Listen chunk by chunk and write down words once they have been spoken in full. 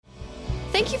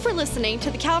Thank you for listening to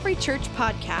the Calvary Church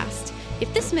podcast.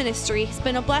 If this ministry has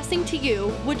been a blessing to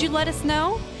you, would you let us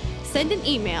know? Send an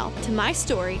email to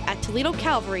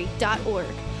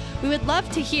mystory@toledocalvary.org. We would love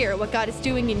to hear what God is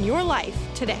doing in your life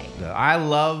today. I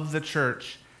love the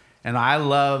church, and I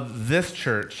love this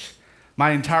church.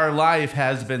 My entire life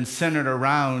has been centered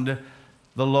around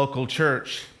the local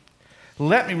church.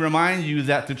 Let me remind you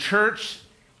that the church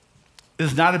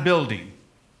is not a building.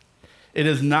 It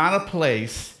is not a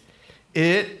place.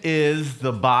 It is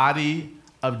the body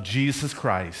of Jesus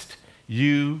Christ,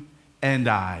 you and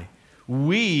I.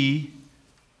 We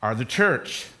are the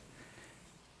church.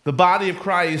 The body of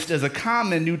Christ is a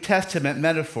common New Testament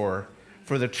metaphor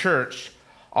for the church,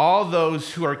 all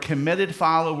those who are committed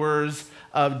followers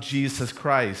of Jesus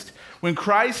Christ. When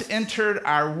Christ entered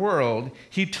our world,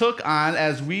 he took on,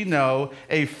 as we know,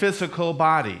 a physical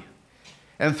body.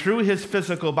 And through his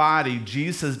physical body,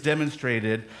 Jesus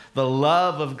demonstrated the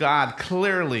love of God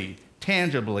clearly,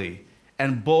 tangibly,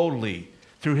 and boldly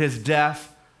through his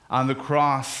death on the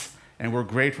cross. And we're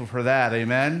grateful for that,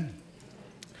 amen?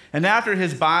 And after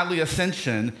his bodily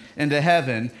ascension into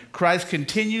heaven, Christ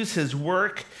continues his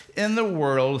work in the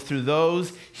world through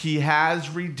those he has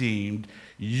redeemed.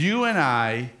 You and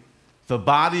I, the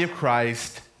body of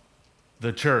Christ,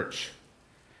 the church.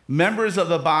 Members of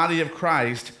the body of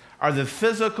Christ are the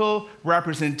physical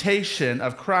representation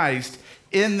of Christ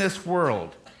in this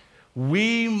world.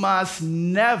 We must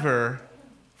never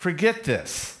forget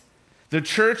this. The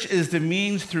church is the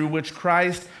means through which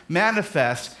Christ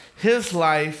manifests his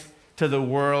life to the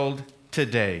world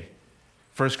today.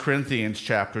 1 Corinthians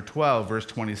chapter 12, verse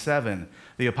 27,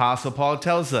 the Apostle Paul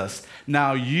tells us,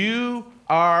 "Now you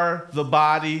are the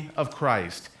body of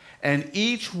Christ, and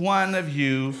each one of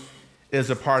you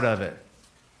is a part of it."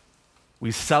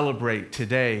 We celebrate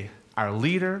today our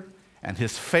leader and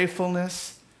his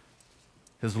faithfulness,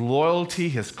 his loyalty,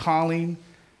 his calling.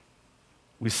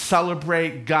 We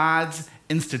celebrate God's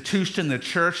institution, the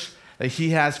church that he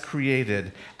has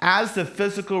created. As the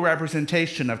physical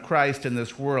representation of Christ in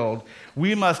this world,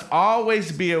 we must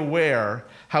always be aware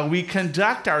how we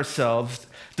conduct ourselves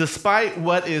despite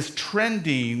what is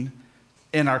trending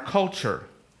in our culture.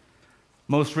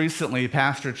 Most recently,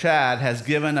 Pastor Chad has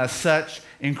given us such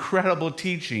incredible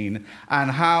teaching on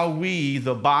how we,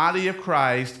 the body of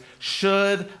Christ,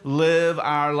 should live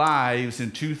our lives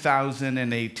in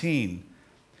 2018.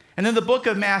 And in the book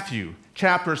of Matthew,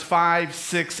 chapters 5,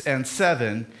 6, and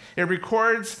 7, it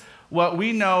records what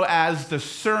we know as the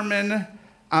Sermon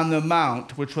on the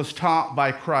Mount, which was taught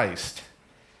by Christ.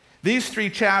 These three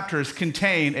chapters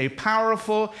contain a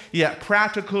powerful yet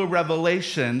practical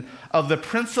revelation of the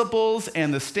principles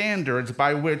and the standards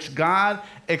by which God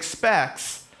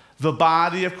expects the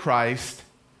body of Christ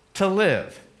to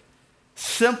live.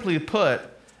 Simply put,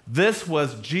 this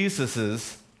was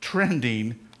Jesus'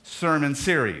 trending sermon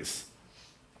series.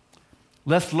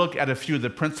 Let's look at a few of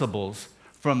the principles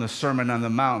from the Sermon on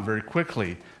the Mount very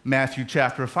quickly. Matthew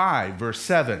chapter 5, verse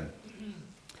 7.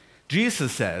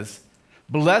 Jesus says,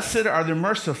 "Blessed are the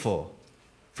merciful,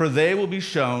 for they will be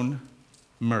shown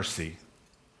mercy."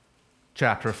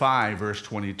 Chapter 5, verse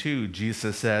 22,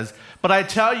 Jesus says, "But I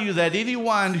tell you that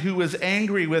anyone who is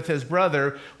angry with his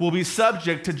brother will be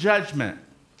subject to judgment."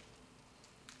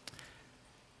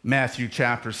 Matthew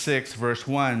chapter 6, verse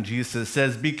 1, Jesus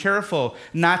says, "Be careful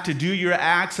not to do your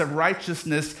acts of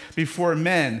righteousness before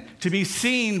men, to be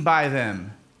seen by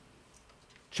them."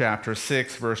 Chapter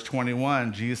 6, verse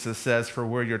 21, Jesus says, "For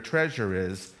where your treasure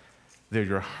is, there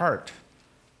your heart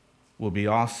will be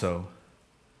also."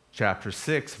 Chapter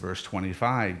 6, verse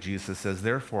 25, Jesus says,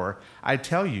 "Therefore, I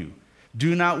tell you,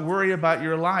 do not worry about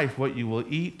your life, what you will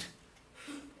eat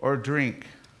or drink."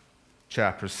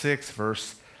 Chapter 6,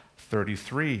 verse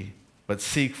 33, "But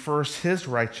seek first his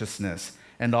righteousness,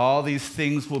 and all these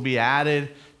things will be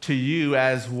added to you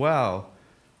as well."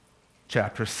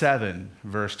 Chapter 7,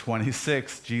 verse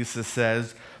 26, Jesus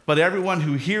says, "But everyone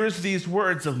who hears these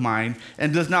words of mine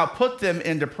and does not put them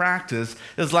into practice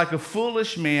is like a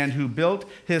foolish man who built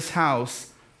his house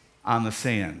on the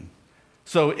sand."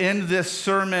 So in this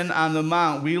Sermon on the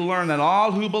Mount, we learn that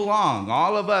all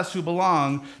of us who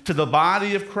belong to the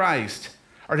body of Christ,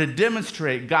 are to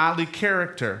demonstrate godly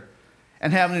character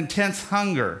and have an intense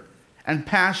hunger and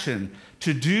passion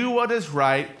to do what is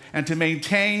right and to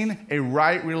maintain a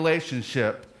right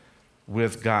relationship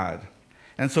with God.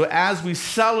 And so as we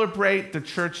celebrate the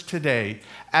church today,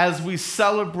 as we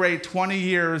celebrate 20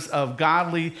 years of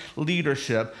godly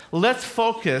leadership, let's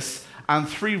focus on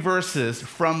three verses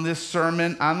from this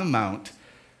Sermon on the Mount,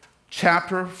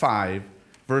 chapter 5,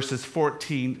 verses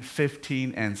 14,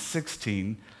 15, and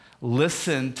 16.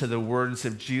 Listen to the words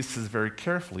of Jesus very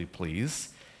carefully, please.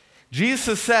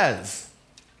 Jesus says,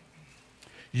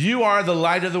 "You are the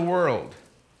light of the world.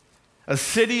 A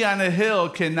city on a hill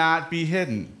cannot be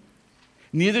hidden.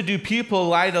 Neither do people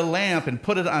light a lamp and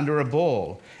put it under a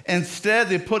bowl. Instead,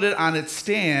 they put it on its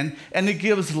stand, and it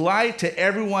gives light to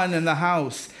everyone in the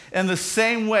house. In the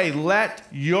same way, let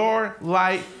your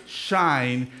light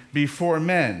shine before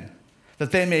men,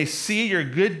 that they may see your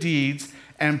good deeds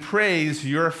and praise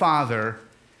your Father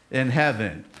in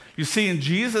heaven." You see, in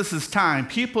Jesus' time,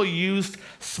 people used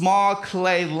small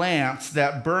clay lamps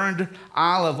that burned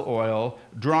olive oil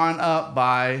drawn up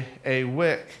by a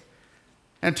wick.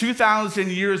 And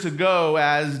 2,000 years ago,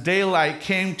 as daylight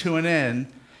came to an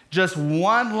end, just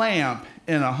one lamp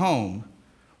in a home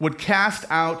would cast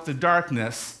out the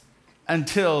darkness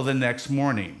until the next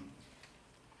morning.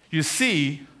 You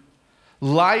see,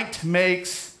 light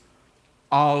makes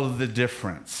all of the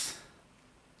difference.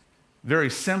 Very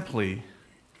simply,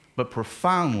 but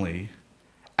profoundly,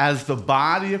 as the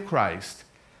body of Christ,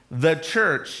 the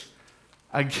church,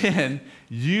 again,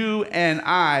 you and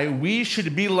I, we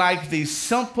should be like these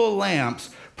simple lamps,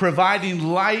 providing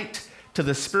light to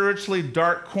the spiritually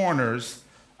dark corners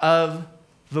of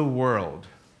the world.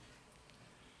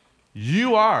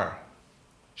 You are,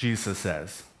 Jesus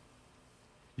says,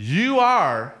 you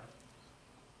are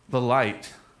the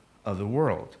light of the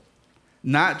world.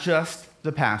 Not just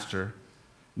the pastor,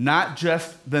 not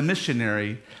just the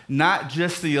missionary, not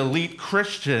just the elite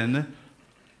Christian,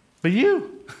 but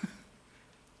you,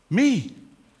 me.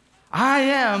 I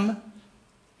am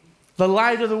the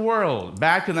light of the world.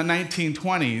 Back in the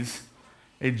 1920s,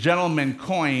 a gentleman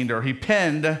coined, or he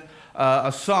penned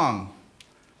a song.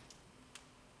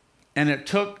 And it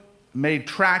made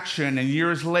traction, and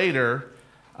years later,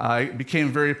 it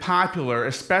became very popular,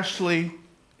 especially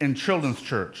in children's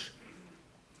church.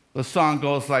 The song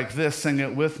goes like this, sing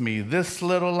it with me. This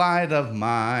little light of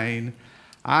mine,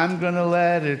 I'm gonna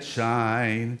let it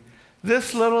shine.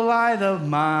 This little light of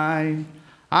mine,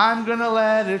 I'm gonna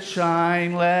let it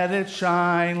shine, let it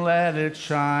shine, let it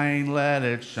shine, let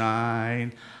it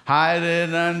shine. Hide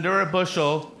it under a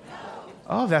bushel.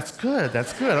 Oh, that's good,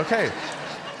 okay.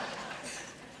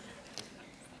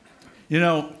 You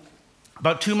know,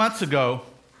 about 2 months ago,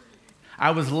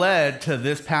 I was led to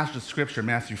this passage of scripture,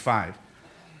 Matthew 5.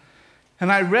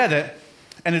 And I read it,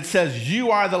 and it says, "You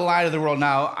are the light of the world."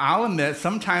 Now, I'll admit,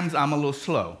 sometimes I'm a little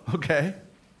slow, okay?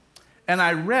 And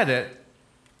I read it,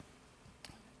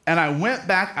 and I went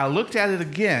back, I looked at it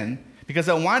again, because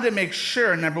I wanted to make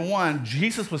sure, number one,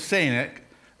 Jesus was saying it,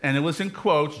 and it was in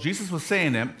quotes, Jesus was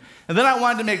saying it. And then I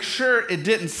wanted to make sure it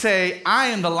didn't say, "I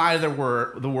am the light of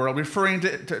the world," referring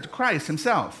to Christ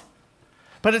himself.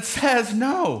 But it says,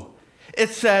 no. It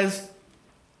says,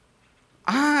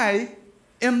 "I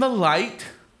am the light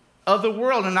of the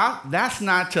world." And that's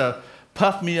not to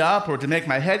puff me up or to make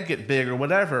my head get big or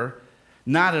whatever.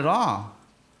 Not at all.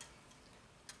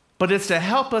 But it's to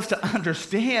help us to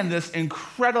understand this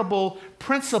incredible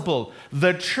principle.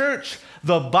 The church,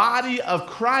 the body of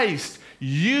Christ,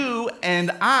 you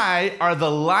and I are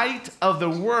the light of the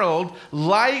world.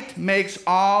 Light makes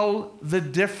all the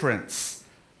difference.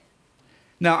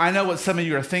 Now, I know what some of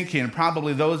you are thinking,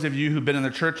 probably those of you who've been in the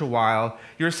church a while,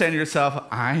 you're saying to yourself,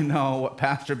 "I know what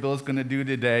Pastor Bill's going to do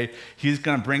today. He's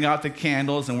going to bring out the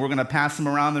candles, and we're going to pass them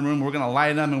around the room. We're going to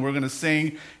light them, and we're going to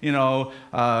sing,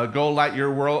 Go Light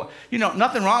Your World."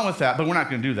 Nothing wrong with that, but we're not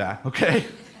going to do that, okay?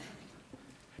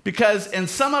 Because in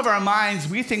some of our minds,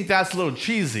 we think that's a little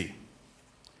cheesy.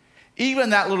 Even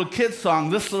that little kid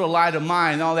song, "This Little Light of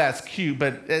Mine," oh, that's cute,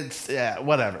 but it's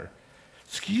whatever.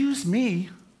 Excuse me.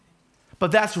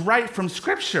 But that's right from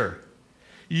Scripture.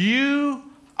 You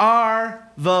are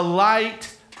the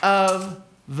light of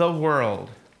the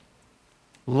world.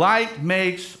 Light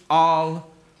makes all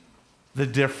the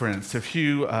difference. A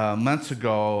few months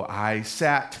ago, I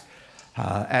sat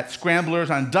at Scramblers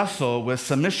on Dussel with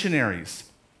some missionaries,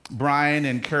 Brian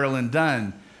and Carolyn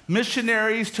Dunn,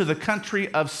 missionaries to the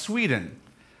country of Sweden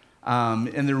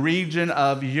in the region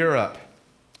of Europe.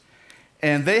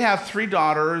 And they have 3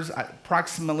 daughters,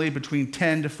 approximately between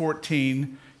 10 to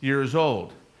 14 years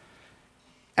old.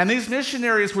 And these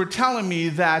missionaries were telling me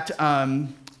that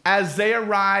as they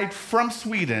arrived from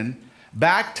Sweden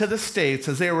back to the States,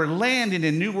 as they were landing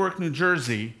in Newark, New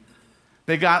Jersey,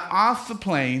 they got off the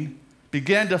plane,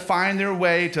 began to find their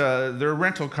way to their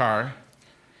rental car,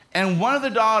 and one of the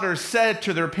daughters said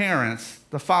to their parents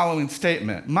the following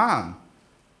statement: "Mom,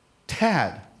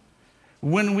 Dad,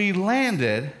 when we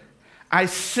landed, I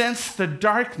sensed the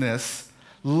darkness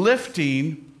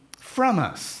lifting from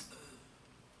us.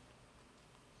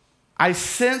 I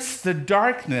sensed the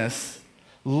darkness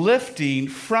lifting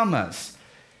from us.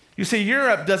 You see,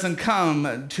 Europe doesn't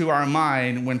come to our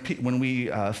mind when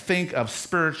we think of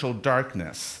spiritual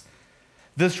darkness.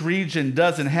 This region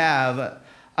doesn't have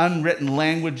unwritten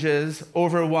languages,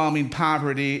 overwhelming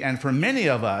poverty, and for many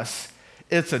of us,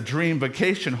 it's a dream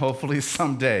vacation, hopefully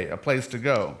someday, a place to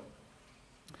go.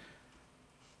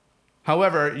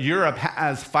 However, Europe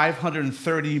has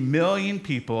 530 million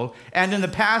people, and in the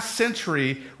past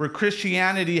century, where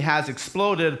Christianity has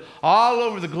exploded all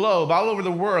over the globe, all over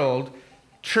the world,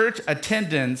 church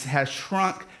attendance has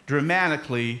shrunk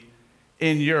dramatically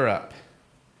in Europe.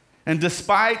 And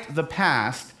despite the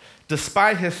past,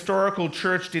 despite historical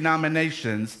church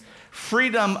denominations,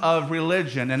 freedom of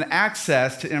religion, and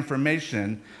access to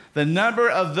information, the number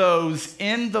of those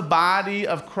in the body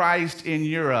of Christ in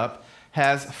Europe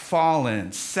has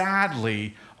fallen.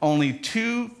 Sadly, only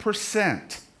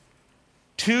 2%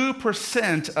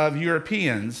 of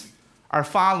Europeans are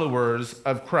followers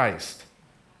of Christ.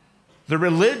 The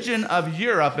religion of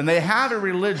Europe, and they have a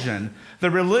religion,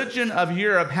 the religion of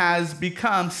Europe has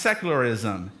become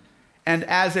secularism. And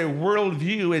as a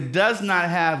worldview, it does not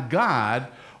have God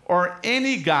or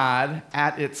any God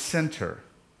at its center.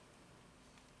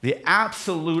 The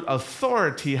absolute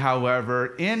authority,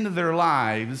 however, in their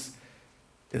lives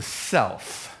is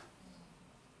self.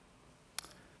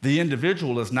 The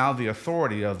individual is now the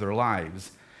authority of their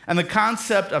lives. And the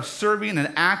concept of serving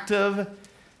an active,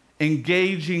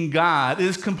 engaging God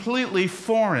is completely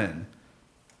foreign.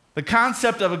 The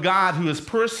concept of a God who is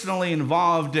personally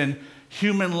involved in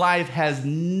human life has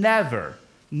never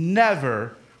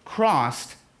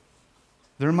crossed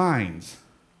their minds.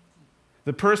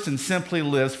 The person simply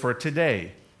lives for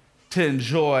today, to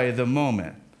enjoy the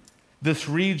moment. This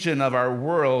region of our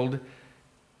world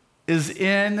is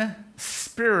in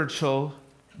spiritual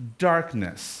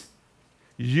darkness.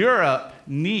 Europe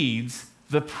needs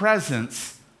the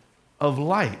presence of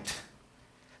light.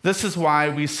 This is why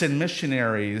we send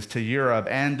missionaries to Europe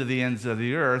and to the ends of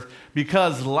the earth,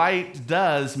 because light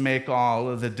does make all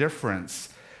of the difference.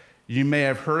 You may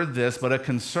have heard this, but a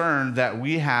concern that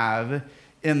we have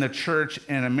in the church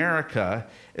in America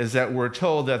is that we're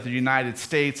told that the United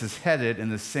States is headed in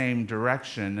the same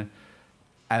direction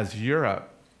as Europe.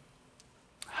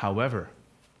 However,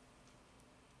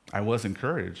 I was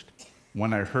encouraged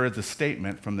when I heard the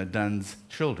statement from the Dunn's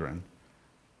children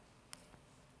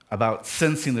about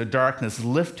sensing the darkness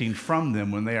lifting from them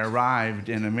when they arrived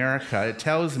in America. It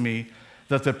tells me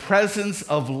that the presence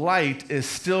of light is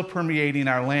still permeating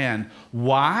our land.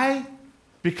 Why?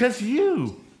 Because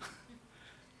you,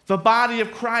 the body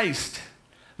of Christ,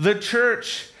 the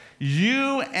church,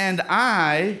 you and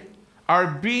I are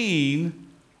being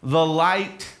the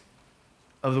light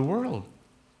of the world.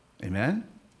 Amen?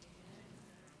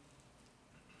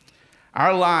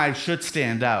 Our lives should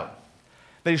stand out.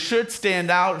 They should stand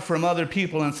out from other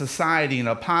people in society in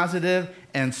a positive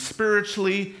and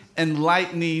spiritually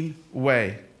enlightening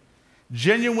way.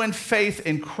 Genuine faith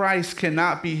in Christ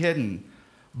cannot be hidden,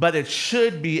 but it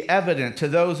should be evident to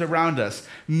those around us.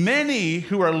 Many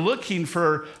who are looking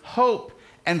for hope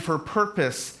and for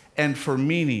purpose and for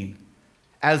meaning.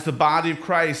 As the body of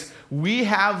Christ, we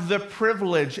have the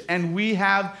privilege and we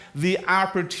have the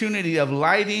opportunity of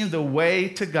lighting the way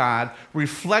to God,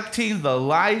 reflecting the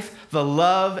life, the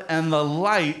love, and the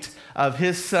light of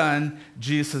His Son,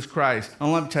 Jesus Christ.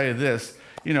 And let me tell you this,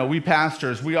 we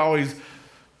pastors, we always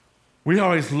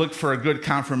look for a good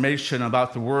confirmation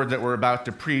about the word that we're about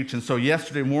to preach. And so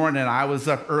yesterday morning, I was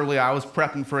up early, I was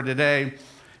prepping for today,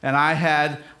 and I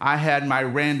had my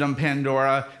random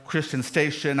Pandora Christian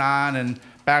station on, and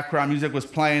background music was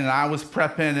playing, and I was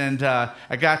prepping, and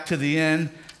I got to the end.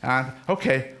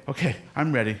 Okay,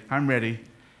 I'm ready.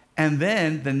 And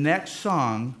then the next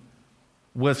song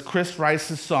was Chris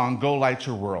Rice's song, Go Light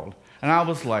Your World. And I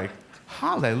was like,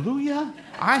 hallelujah.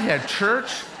 I had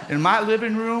church in my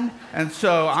living room, and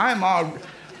so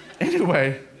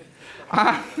anyway,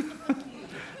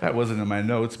 that wasn't in my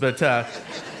notes, but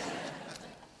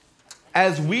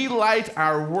as we light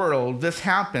our world, this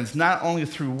happens not only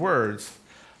through words,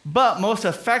 but most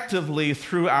effectively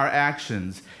through our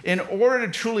actions. In order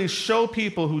to truly show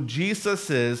people who Jesus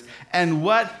is and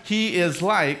what He is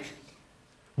like,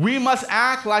 we must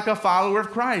act like a follower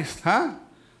of Christ, huh?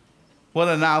 What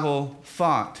a novel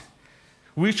thought.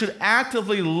 We should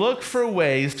actively look for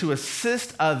ways to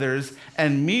assist others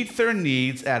and meet their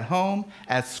needs at home,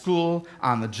 at school,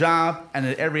 on the job, and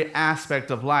in every aspect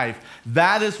of life.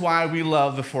 That is why we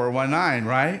love the 419,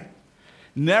 right?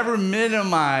 Never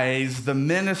minimize the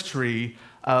ministry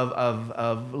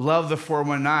of Love the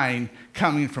 419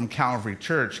 coming from Calvary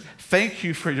Church. Thank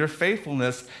you for your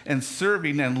faithfulness in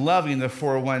serving and loving the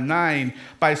 419.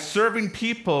 By serving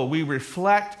people, we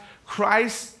reflect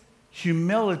Christ's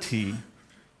humility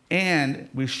and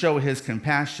we show his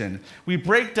compassion. We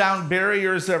break down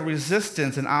barriers of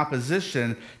resistance and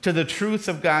opposition to the truth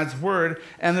of God's word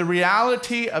and the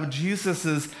reality of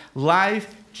Jesus'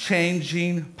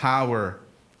 life-changing power.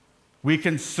 We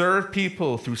can serve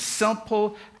people through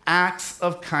simple acts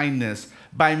of kindness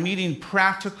by meeting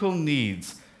practical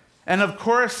needs. And of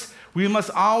course, we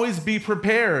must always be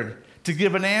prepared to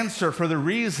give an answer for the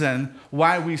reason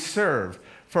why we serve,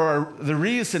 for the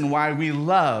reason why we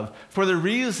love, for the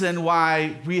reason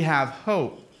why we have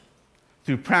hope.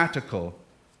 Through practical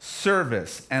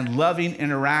service and loving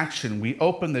interaction, we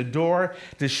open the door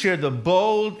to share the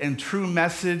bold and true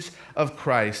message of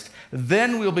Christ.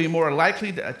 Then we'll be more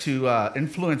likely to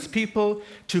influence people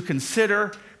to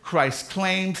consider Christ's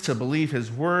claims, to believe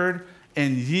his word,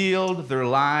 and yield their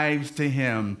lives to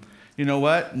him. You know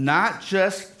what? Not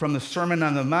just from the Sermon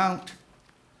on the Mount,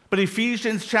 but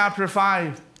Ephesians chapter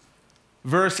 5,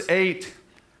 verse 8,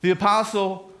 the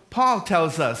Apostle Paul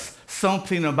tells us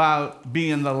something about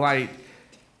being the light.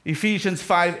 Ephesians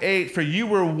 5:8, for you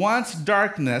were once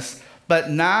darkness, but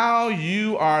now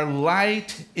you are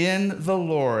light in the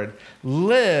Lord.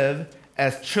 Live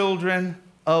as children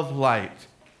of light.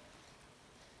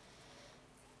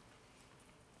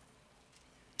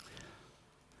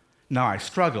 Now I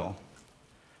struggle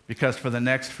because for the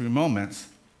next few moments,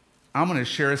 I'm going to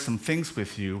share some things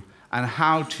with you on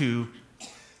how to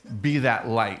be that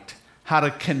light, how to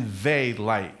convey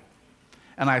light.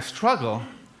 And I struggle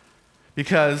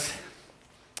because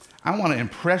I want to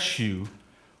impress you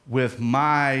with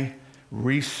my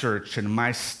research and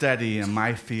my study and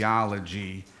my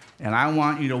theology. And I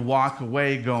want you to walk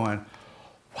away going,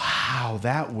 wow,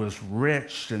 that was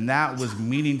rich and that was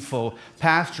meaningful.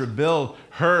 Pastor Bill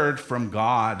heard from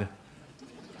God.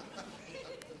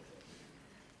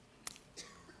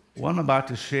 What I'm about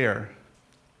to share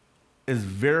is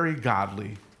very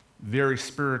godly, very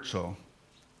spiritual,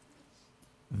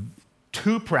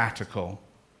 too practical,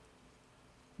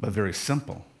 but very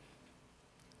simple.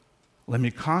 Let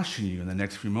me caution you in the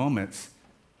next few moments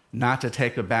not to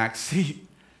take a back seat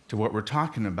to what we're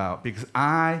talking about, because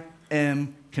I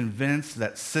am convinced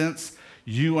that since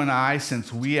you and I,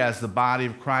 since we as the body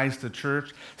of Christ, the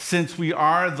church, since we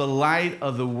are the light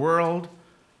of the world,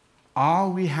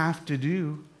 all we have to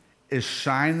do is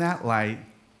shine that light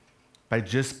by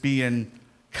just being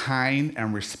kind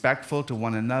and respectful to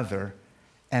one another,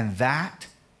 and that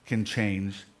can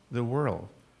change the world.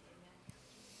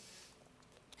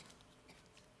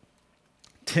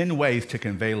 10 ways to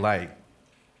convey light.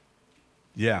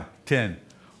 Yeah, 10.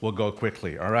 We'll go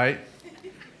quickly, all right?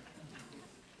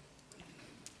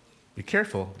 Be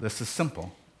careful, this is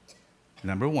simple.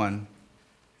 Number 1,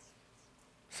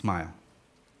 smile.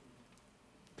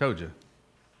 Told you.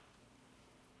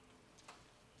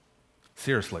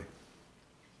 Seriously,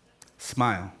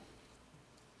 smile.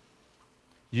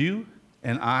 You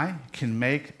and I can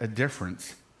make a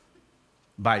difference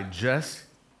by just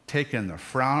taking the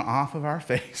frown off of our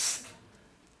face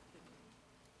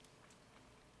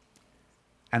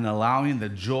and allowing the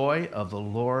joy of the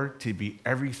Lord to be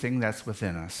everything that's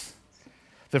within us.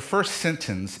 The first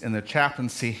sentence in the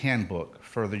chaplaincy handbook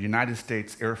for the United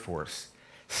States Air Force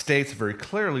states very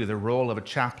clearly the role of a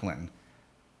chaplain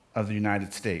of the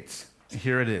United States.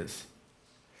 Here it is: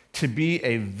 to be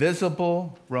a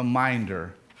visible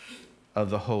reminder of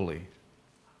the holy.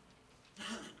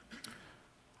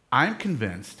 I'm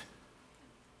convinced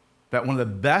that one of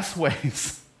the best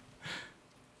ways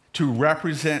to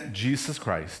represent Jesus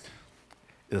Christ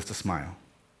is to smile.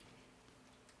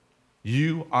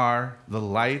 You are the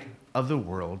light of the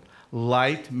world.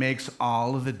 Light makes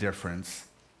all of the difference.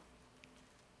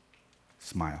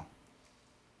 Smile.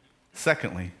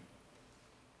 Secondly,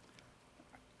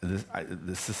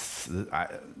 this is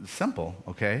simple,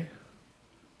 okay?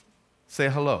 Say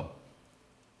hello.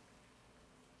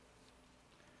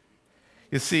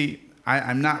 You see,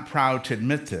 I'm not proud to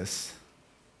admit this,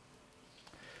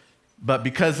 but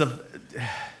because of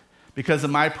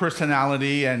my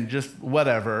personality and just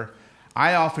whatever,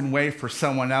 I often wait for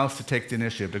someone else to take the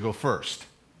initiative, to go first.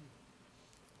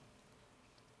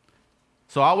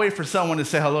 So I'll wait for someone to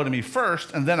say hello to me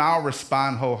first, and then I'll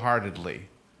respond wholeheartedly.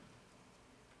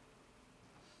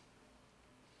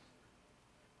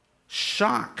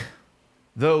 Shock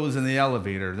those in the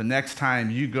elevator the next time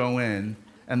you go in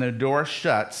and the door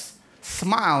shuts.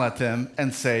 Smile at them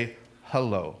and say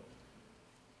hello.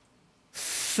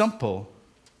 Simple,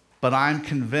 but I'm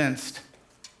convinced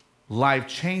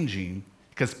life-changing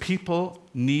because people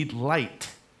need light.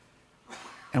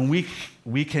 And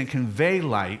we can convey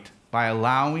light by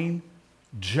allowing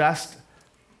just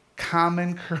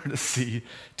common courtesy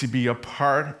to be a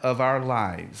part of our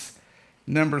lives.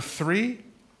 Number 3,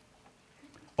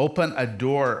 open a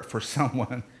door for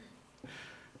someone.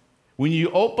 When you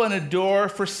open a door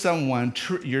for someone,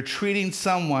 you're treating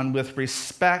someone with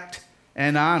respect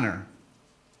and honor.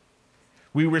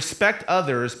 We respect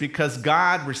others because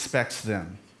God respects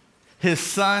them. His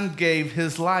Son gave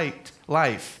his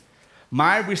life.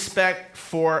 My respect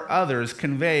for others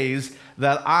conveys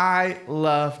that I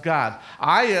love God.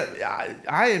 I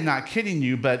am not kidding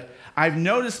you, but I've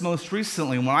noticed most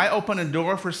recently when I open a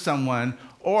door for someone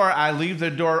or I leave the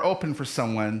door open for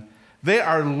someone, they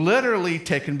are literally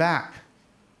taken back.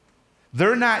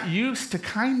 They're not used to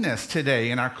kindness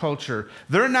today in our culture.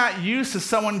 They're not used to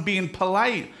someone being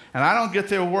polite. And I don't get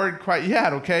their word quite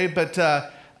yet, okay? But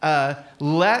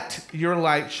let your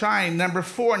light shine. Number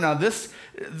 4, now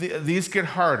these get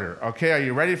harder, okay? Are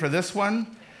you ready for this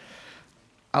one?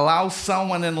 Allow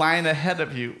someone in line ahead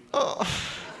of you. Oh.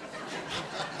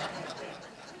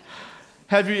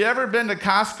 Have you ever been to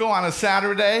Costco on a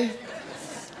Saturday?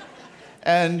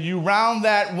 And you round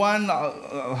that one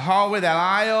hallway, that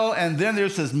aisle, and then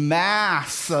there's this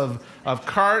mass of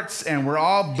carts, and we're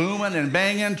all booming and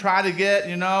banging, try to get,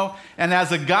 And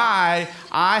as a guy,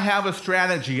 I have a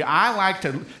strategy. I like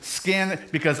to scan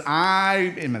it because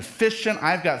I am efficient.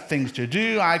 I've got things to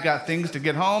do. I've got things to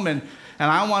get home, and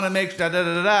I want to make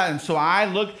da-da-da-da. And so I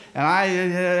look,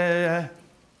 and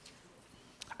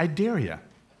I dare you.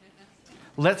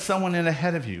 Let someone in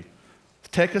ahead of you.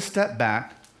 Take a step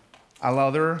back.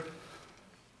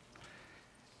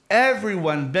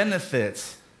 Everyone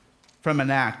benefits from an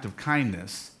act of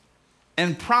kindness,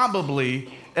 and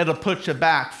probably it'll put you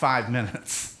back 5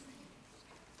 minutes.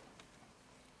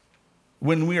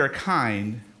 When we are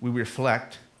kind, we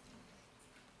reflect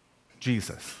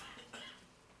Jesus.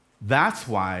 That's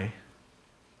why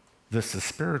this is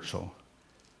spiritual.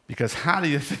 Because how do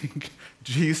you think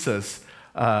Jesus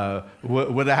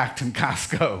would act in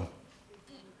Costco?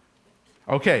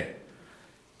 Okay.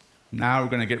 Now we're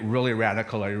going to get really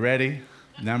radical. Are you ready?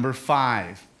 Number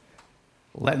 5,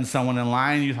 letting someone in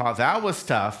line. You thought that was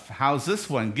tough. How's this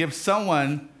one? Give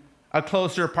someone a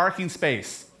closer parking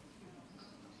space.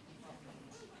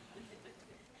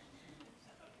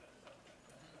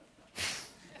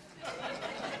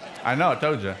 I know, I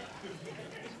told you.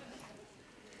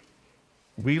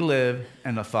 We live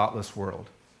in a thoughtless world,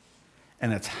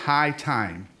 and it's high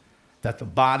time that the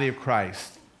body of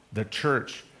Christ, the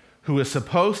church, who is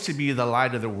supposed to be the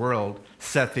light of the world,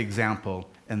 set the example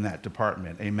in that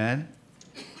department. Amen?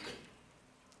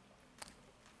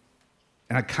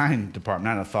 In a kind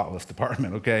department, not a thoughtless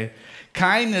department, okay?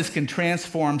 Kindness can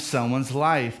transform someone's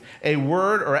life. A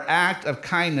word or act of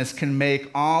kindness can make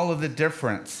all of the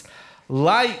difference.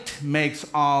 Light makes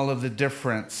all of the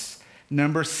difference.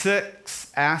 Number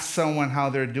 6, ask someone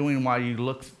how they're doing while you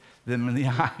look them in the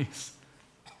eyes.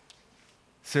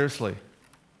 Seriously.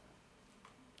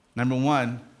 Number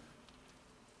 1,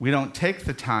 we don't take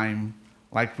the time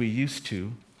like we used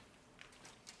to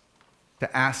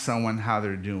ask someone how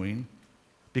they're doing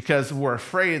because we're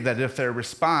afraid that if they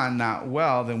respond not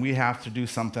well, then we have to do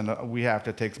something, we have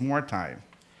to take more time.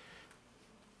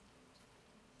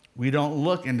 We don't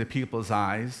look into people's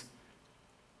eyes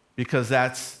because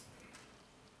that's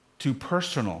too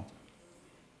personal.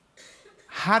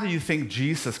 How do you think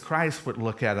Jesus Christ would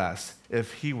look at us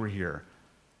if he were here?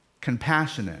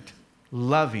 Compassionate,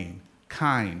 loving,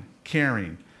 kind,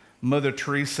 caring. Mother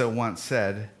Teresa once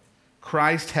said,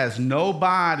 Christ has no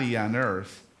body on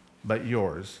earth but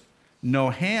yours, no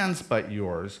hands but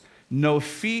yours, no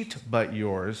feet but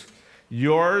yours.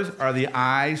 Yours are the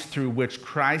eyes through which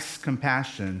Christ's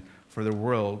compassion for the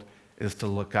world is to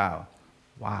look out.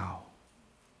 Wow.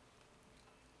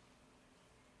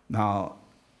 Now,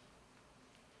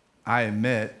 I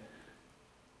admit,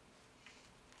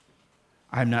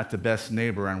 I'm not the best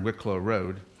neighbor on Wicklow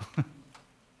Road.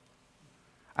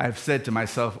 I've said to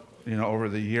myself, over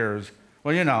the years,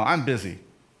 well, I'm busy.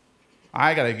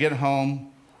 I got to get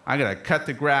home. I got to cut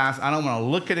the grass. I don't want to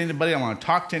look at anybody. I don't want to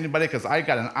talk to anybody because I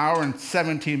got an hour and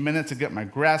 17 minutes to get my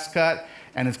grass cut,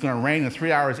 and it's going to rain in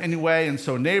 3 hours anyway. And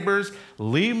so, neighbors,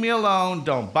 leave me alone.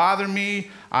 Don't bother me.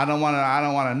 I don't want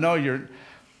to know you're.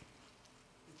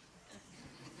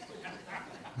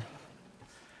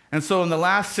 And so in the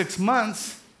last 6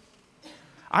 months,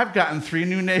 I've gotten 3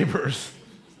 new neighbors.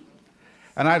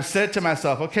 And I've said to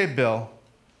myself, okay, Bill,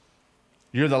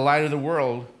 you're the light of the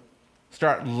world.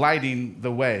 Start lighting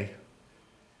the way.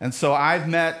 And so I've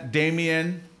met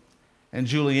Damien and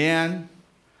Julianne.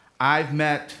 I've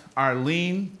met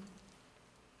Arlene.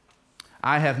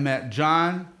 I have met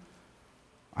John.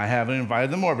 I haven't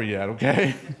invited them over yet,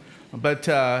 okay? But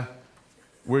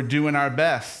we're doing our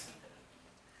best.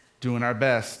 Doing our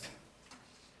best.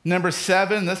 Number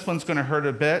 7, this one's going to hurt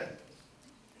a bit.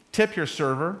 Tip your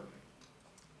server.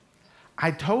 I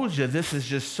told you this is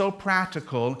just so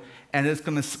practical, and it's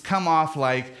going to come off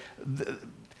like,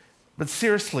 but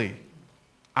seriously,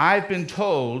 I've been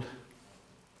told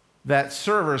that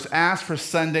servers ask for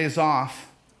Sundays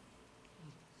off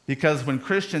because when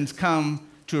Christians come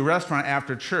to a restaurant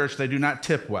after church, they do not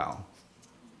tip well.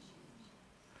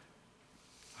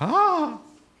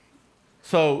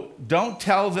 So don't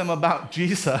tell them about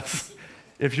Jesus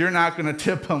if you're not going to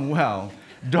tip them well.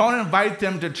 Don't invite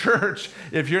them to church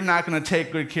if you're not going to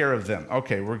take good care of them.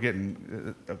 Okay,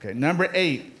 Number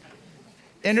 8,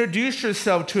 introduce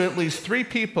yourself to at least 3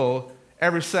 people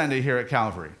every Sunday here at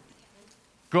Calvary.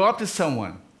 Go up to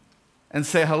someone and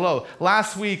say hello.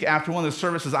 Last week, after one of the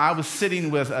services, I was sitting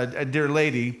with a dear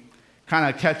lady,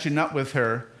 kind of catching up with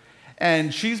her,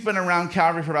 and she's been around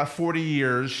Calvary for about 40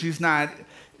 years. She's not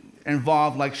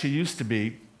involved like she used to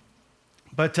be.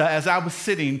 But as I was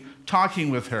sitting, talking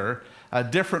with her,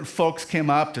 different folks came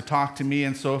up to talk to me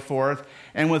and so forth,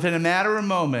 and within a matter of a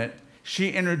moment, she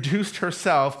introduced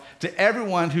herself to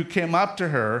everyone who came up to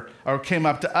her or came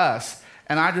up to us.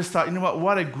 And I just thought, you know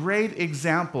what a great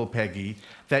example, Peggy,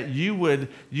 that you would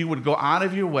go out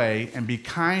of your way and be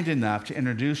kind enough to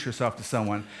introduce yourself to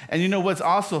someone. And you know what's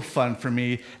also fun for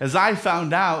me is I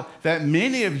found out that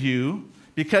many of you,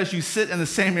 because you sit in the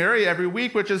same area every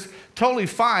week, which is totally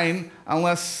fine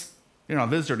unless, a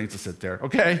visitor needs to sit there,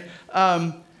 okay?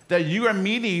 That you are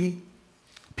meeting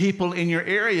people in your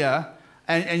area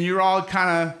and you're all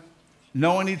kind of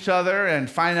knowing each other and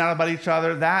finding out about each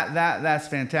other. That's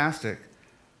fantastic.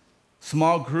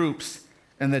 Small groups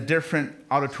in the different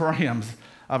auditoriums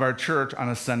of our church on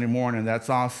a Sunday morning. That's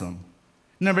awesome.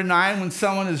 Number 9, when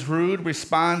someone is rude,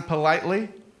 respond politely.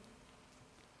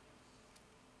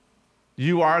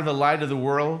 You are the light of the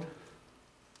world.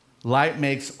 Light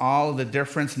makes all the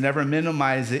difference. Never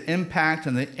minimize the impact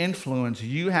and the influence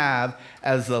you have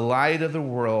as the light of the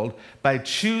world by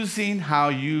choosing how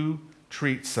you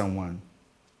treat someone.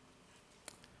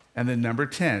 And then number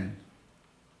 10,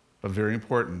 but very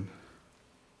important,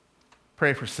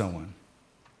 pray for someone.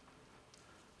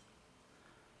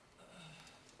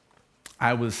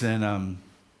 I was in Home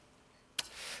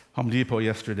Depot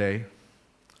yesterday.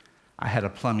 I had a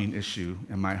plumbing issue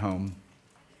in my home.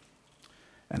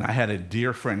 And I had a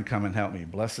dear friend come and help me,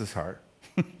 bless his heart.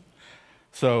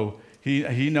 So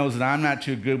he knows that I'm not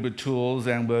too good with tools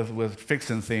and with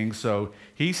fixing things. So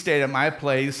he stayed at my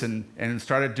place and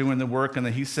started doing the work, and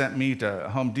then he sent me to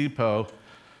Home Depot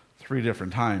 3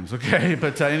 different times, okay?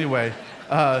 But anyway,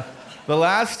 the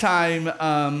last time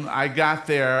I got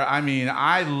there,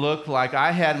 I looked like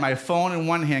I had my phone in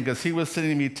one hand because he was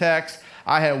sending me texts.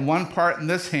 I had one part in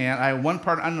this hand, I had one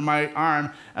part under my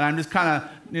arm, and I'm just kind of,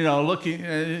 looking,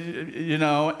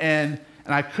 and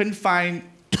I couldn't find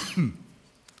an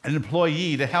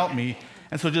employee to help me.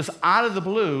 And so just out of the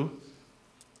blue,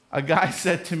 a guy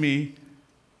said to me,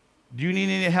 "Do you need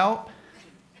any help?"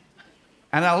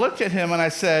 And I looked at him and I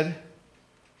said,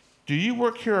 "Do you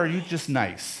work here or are you just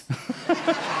nice?"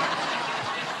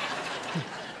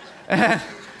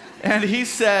 and he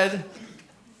said,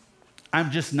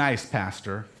 "I'm just nice,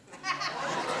 Pastor."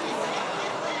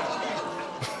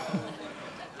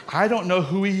 I don't know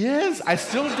who he is. I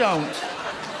still don't.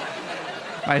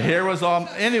 My hair was all...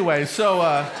 Anyway,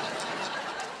 so...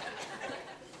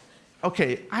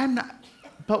 okay, I'm not...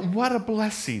 But what a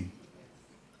blessing.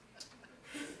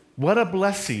 What a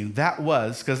blessing that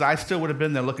was, because I still would have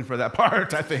been there looking for that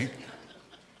part, I think.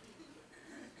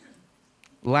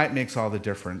 Light makes all the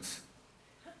difference.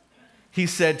 He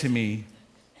said to me,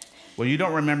 "Well, you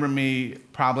don't remember me,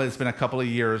 probably it's been a couple of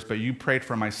years, but you prayed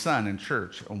for my son in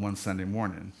church on one Sunday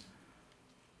morning."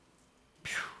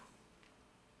 Phew.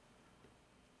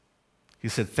 He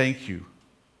said, "Thank you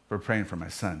for praying for my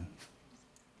son."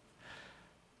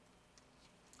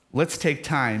 Let's take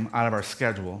time out of our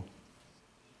schedule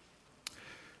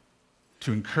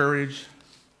to encourage,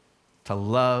 to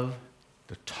love,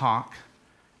 to talk,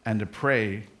 and to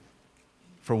pray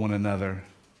for one another,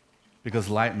 because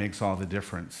light makes all the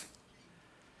difference.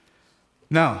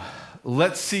 Now,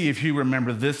 let's see if you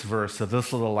remember this verse of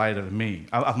this little light of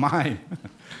mine.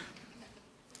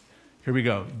 Here we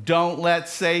go. Don't let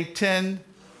Satan.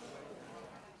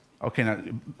 Okay, now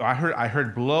I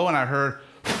heard blow and I heard,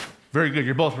 very good,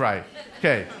 you're both right.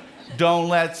 Okay. Don't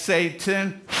let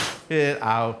Satan it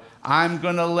out. I'm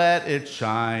gonna let it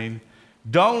shine.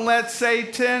 Don't let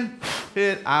Satan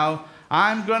it out.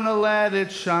 I'm going to let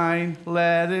it shine,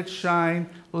 let it shine,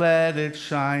 let it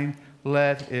shine,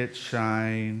 let it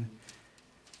shine.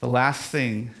 The last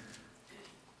thing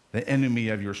the enemy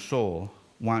of your soul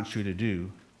wants you to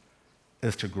do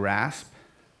is to grasp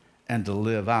and to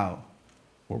live out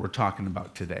what we're talking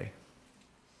about today.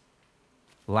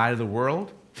 Light of the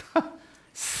world?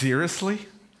 Seriously?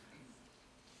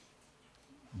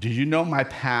 Do you know my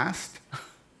past?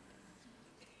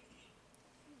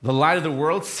 The light of the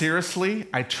world? Seriously?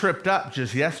 I tripped up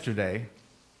just yesterday.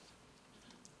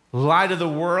 Light of the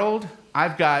world?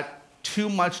 I've got too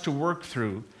much to work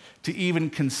through to even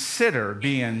consider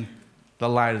being the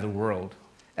light of the world.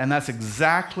 And that's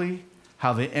exactly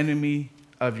how the enemy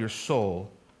of your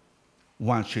soul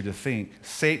wants you to think.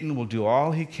 Satan will do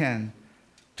all he can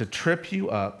to trip you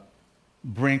up,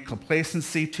 bring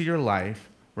complacency to your life,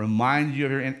 remind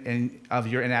you of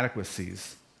your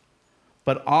inadequacies.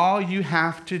 But all you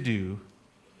have to do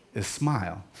is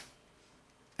smile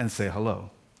and say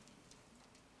hello.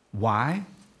 Why?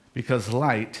 Because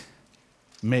light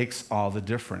makes all the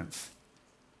difference.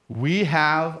 We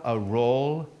have a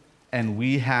role and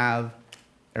we have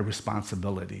a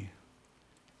responsibility.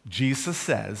 Jesus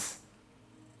says,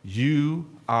 you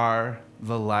are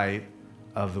the light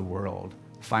of the world.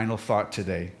 Final thought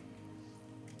today.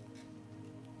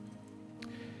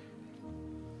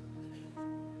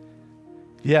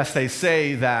 Yes, they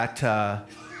say that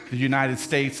the United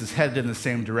States is headed in the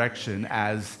same direction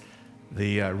as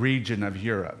the region of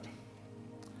Europe.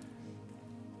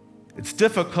 It's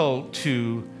difficult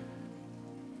to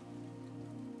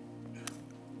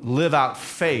live out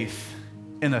faith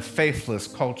in a faithless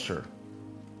culture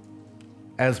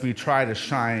as we try to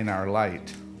shine our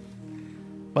light.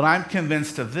 But I'm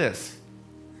convinced of this.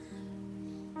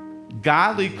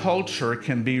 Godly culture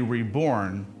can be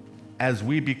reborn as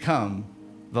we become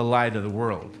the light of the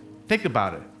world. Think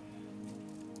about it.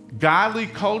 Godly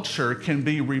culture can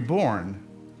be reborn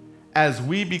as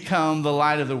we become the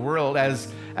light of the world,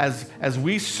 as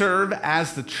we serve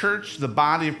as the church, the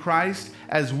body of Christ,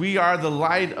 as we are the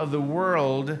light of the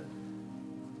world.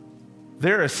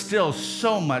 There is still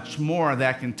so much more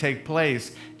that can take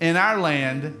place in our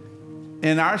land,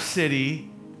 in our city,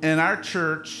 in our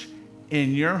church,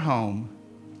 in your home.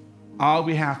 All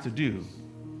we have to do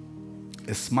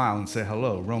is smile and say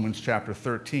hello. Romans chapter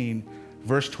 13,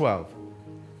 verse 12.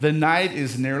 The night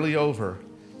is nearly over.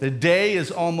 The day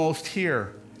is almost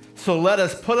here. So let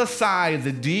us put aside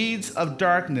the deeds of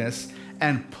darkness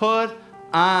and put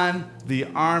on the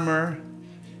armor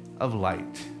of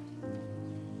light.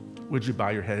 Would you bow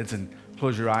your heads and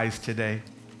close your eyes today?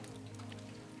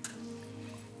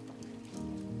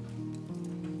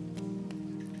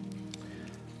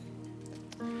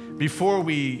 Before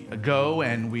we go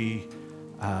and we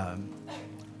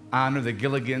honor the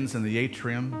Gilligans in the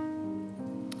atrium,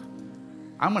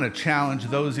 I'm going to challenge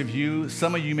those of you.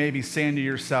 Some of you may be saying to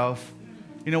yourself,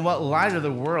 you know what, light of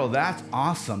the world, that's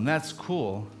awesome, that's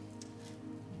cool.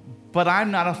 But I'm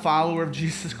not a follower of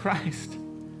Jesus Christ.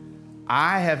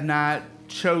 I have not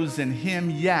chosen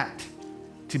him yet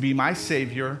to be my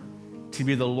Savior, to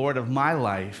be the Lord of my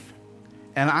life.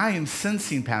 And I am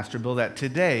sensing, Pastor Bill, that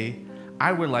today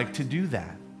I would like to do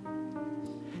that.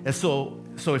 And so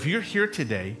if you're here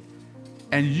today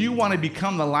and you want to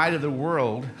become the light of the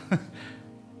world,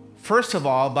 first of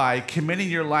all, by committing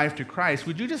your life to Christ,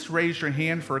 would you just raise your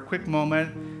hand for a quick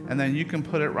moment and then you can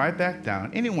put it right back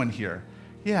down? Anyone here?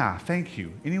 Yeah, thank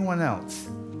you. Anyone else?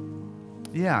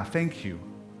 Yeah, thank you.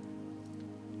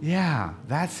 Yeah,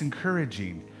 that's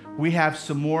encouraging. We have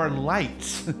some more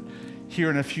lights here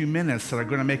in a few minutes that are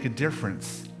going to make a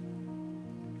difference.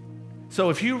 So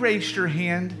if you raised your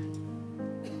hand,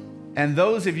 and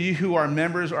those of you who are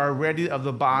members are already of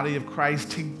the body of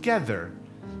Christ, together,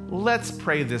 let's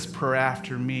pray this prayer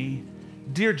after me.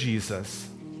 Dear Jesus,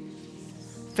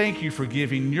 thank you for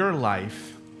giving your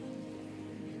life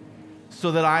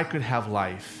so that I could have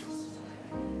life.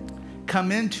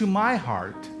 Come into my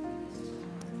heart.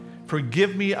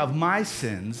 Forgive me of my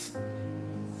sins.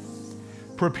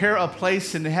 Prepare a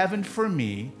place in heaven for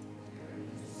me.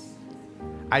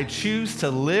 I choose to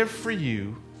live for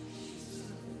you.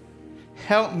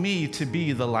 Help me to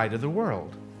be the light of the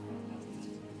world.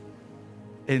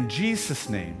 In Jesus'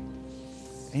 name,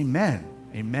 amen,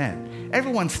 amen.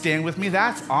 Everyone stand with me.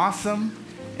 That's awesome.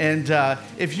 And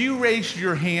if you raised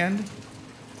your hand,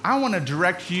 I want to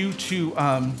direct you to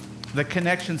the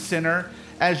Connection Center.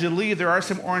 As you leave, there are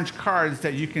some orange cards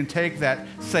that you can take that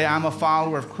say, I'm a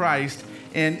follower of Christ.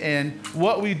 And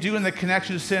what we do in the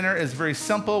Connection Center is very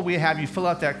simple. We have you fill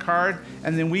out that card,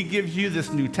 and then we give you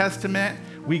this New Testament.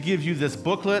 We give you this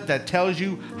booklet that tells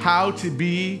you how to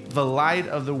be the light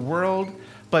of the world.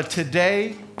 But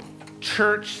today,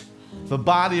 church, the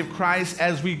body of Christ,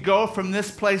 as we go from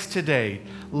this place today,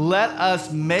 let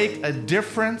us make a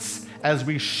difference as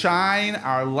we shine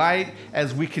our light,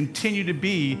 as we continue to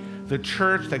be the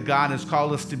church that God has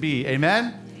called us to be.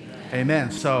 Amen?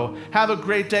 Amen. So have a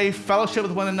great day. Fellowship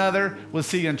with one another. We'll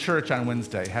see you in church on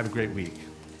Wednesday. Have a great week.